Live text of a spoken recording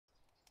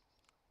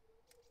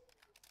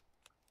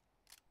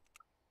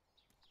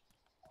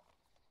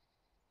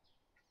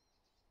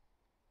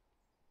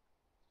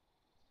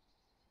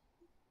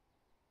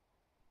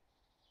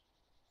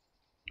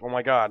Oh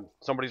my god,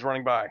 somebody's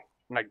running by.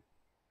 And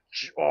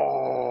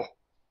oh,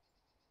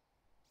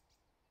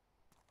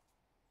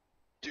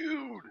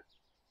 dude.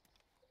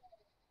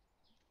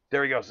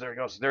 There he goes, there he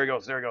goes, there he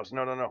goes, there he goes.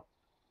 No, no, no.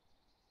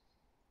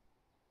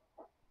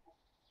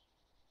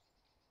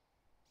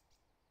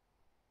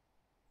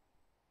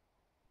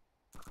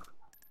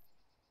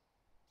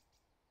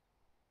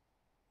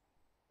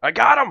 I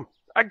got him!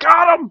 I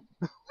got him!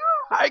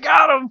 I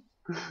got him!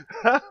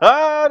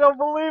 I don't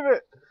believe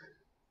it.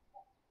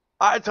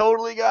 I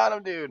totally got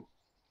him, dude.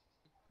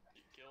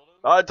 You killed him?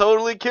 I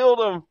totally killed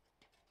him.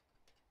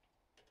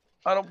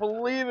 I don't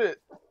believe it.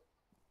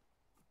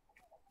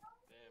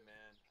 Damn,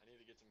 man. I need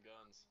to get some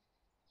guns.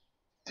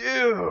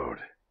 Dude.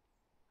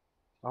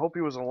 I hope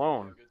he was You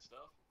alone. got good stuff?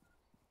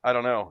 I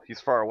don't know. He's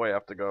far away. I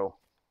have to go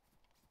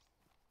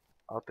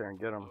out there and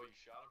get him. Oh, you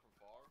shot him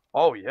from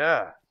far? Oh,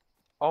 yeah.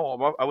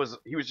 Oh,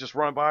 he was just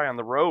running by on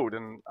the road,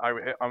 and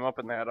I'm up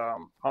in that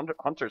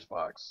hunter's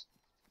box.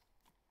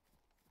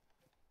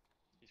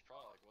 He's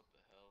probably like, what the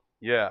hell?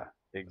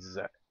 Yeah,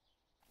 exact.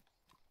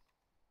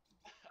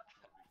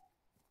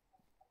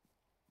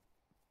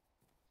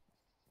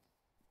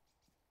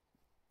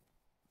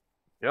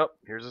 Yep,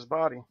 here's his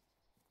body.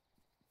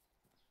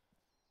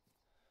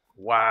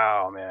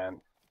 Wow,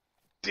 man.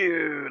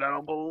 Dude, I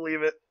don't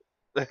believe it.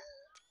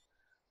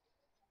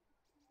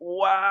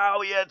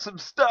 Wow, he had some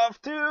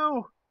stuff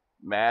too.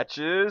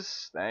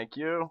 Matches, thank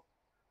you.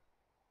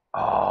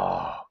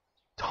 Oh,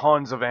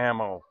 tons of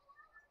ammo.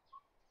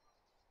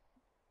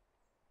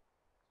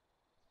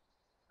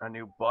 A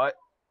new butt.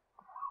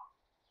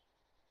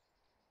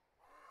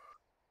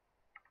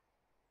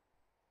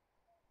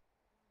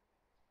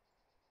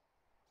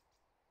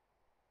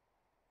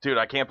 Dude,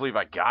 I can't believe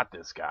I got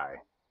this guy.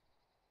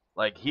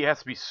 Like, he has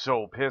to be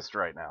so pissed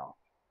right now.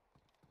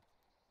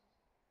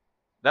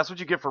 That's what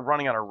you get for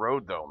running on a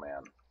road, though,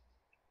 man.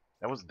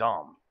 That was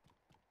dumb.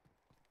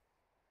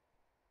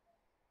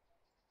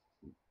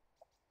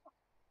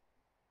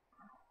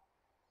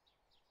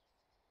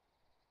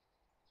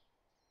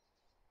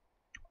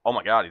 Oh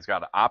my god, he's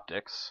got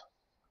optics.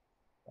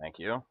 Thank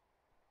you.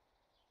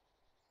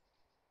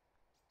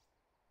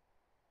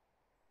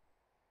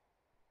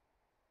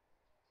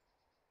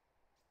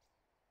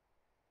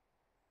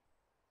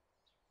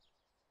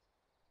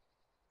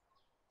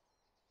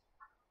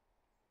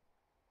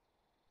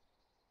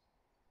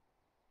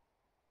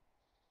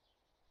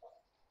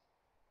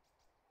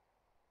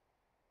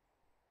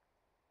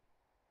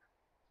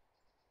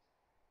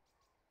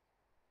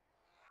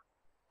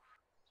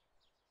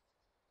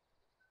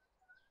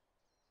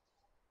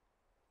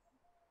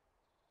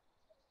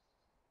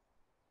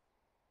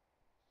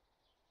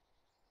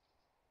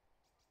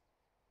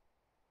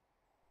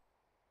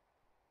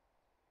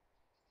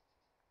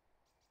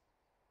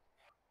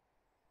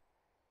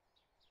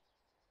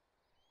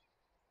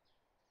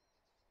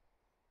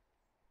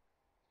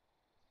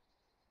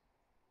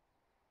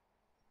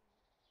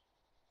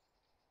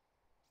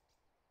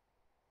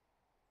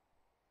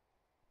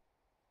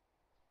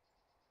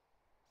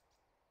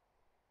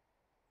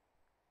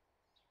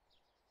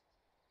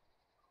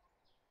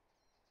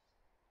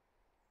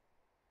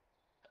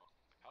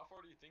 How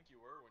far do you think you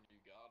were when you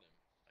got him?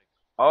 Like,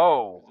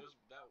 Oh, cause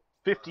those, that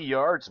 50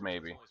 yards horse was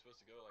maybe. only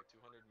supposed to go like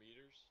 200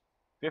 meters.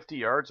 50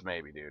 yards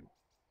maybe, dude.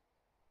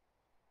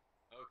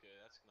 Okay,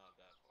 that's not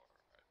that far.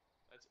 Right.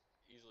 That's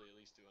easily at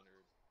least 200.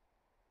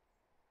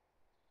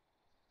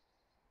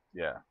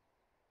 Yeah.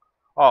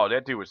 Oh,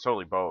 that dude was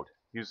totally bowed.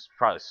 He's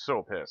probably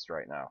so pissed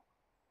right now.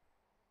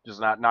 Just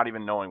not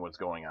even knowing what's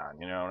going on.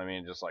 You know what I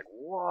mean? Just like,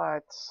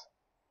 what?